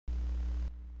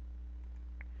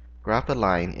Graph a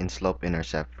line in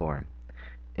slope-intercept form.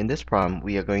 In this problem,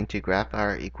 we are going to graph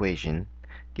our equation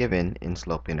given in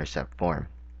slope-intercept form.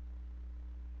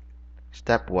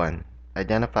 Step 1.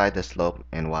 Identify the slope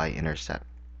and y-intercept.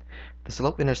 The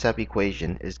slope-intercept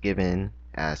equation is given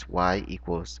as y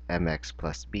equals mx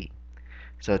plus b.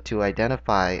 So to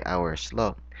identify our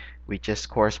slope, we just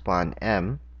correspond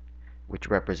m, which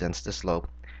represents the slope,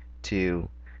 to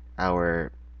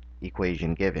our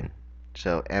equation given.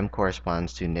 So m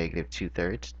corresponds to negative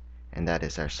 2/3, and that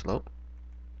is our slope.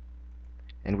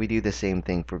 And we do the same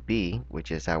thing for b,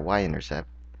 which is our y-intercept,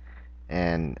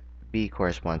 and b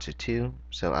corresponds to 2,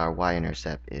 so our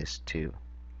y-intercept is 2.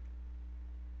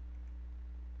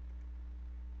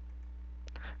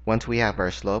 Once we have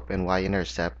our slope and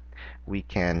y-intercept, we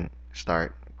can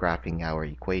start graphing our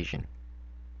equation.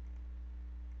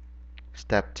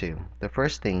 Step 2. The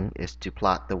first thing is to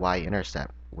plot the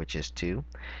y-intercept, which is 2,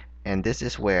 and this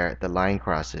is where the line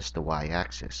crosses the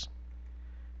y-axis.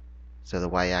 So the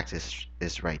y-axis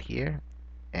is right here,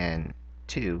 and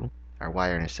 2, our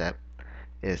y-intercept,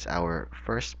 is our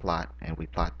first plot, and we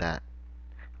plot that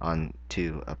on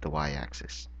 2 of the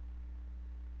y-axis.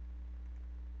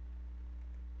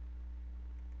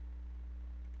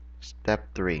 Step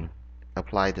 3.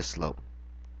 Apply the slope.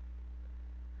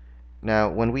 Now,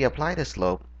 when we apply the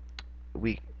slope,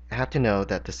 we have to know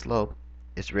that the slope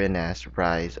is written as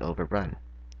rise over run.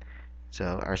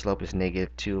 So our slope is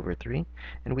negative 2 over 3,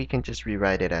 and we can just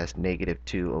rewrite it as negative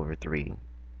 2 over 3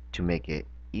 to make it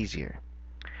easier.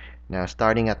 Now,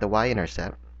 starting at the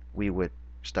y-intercept, we would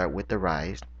start with the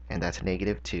rise, and that's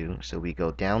negative 2, so we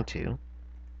go down 2.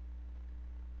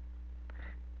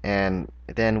 And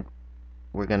then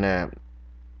we're going to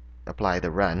apply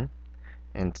the run,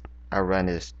 and our run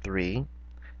is 3,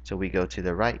 so we go to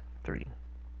the right 3.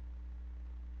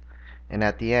 And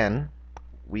at the end,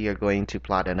 we are going to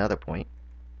plot another point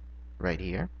right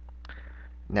here.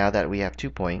 Now that we have 2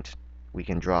 points, we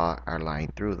can draw our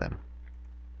line through them.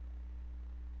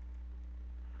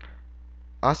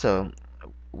 Also,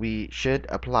 we should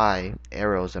apply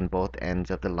arrows on both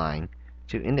ends of the line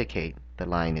to indicate the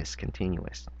line is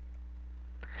continuous.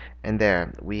 And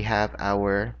there, we have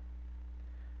our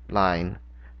line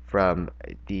from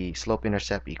the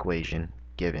slope-intercept equation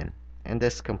given. And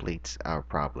this completes our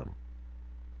problem.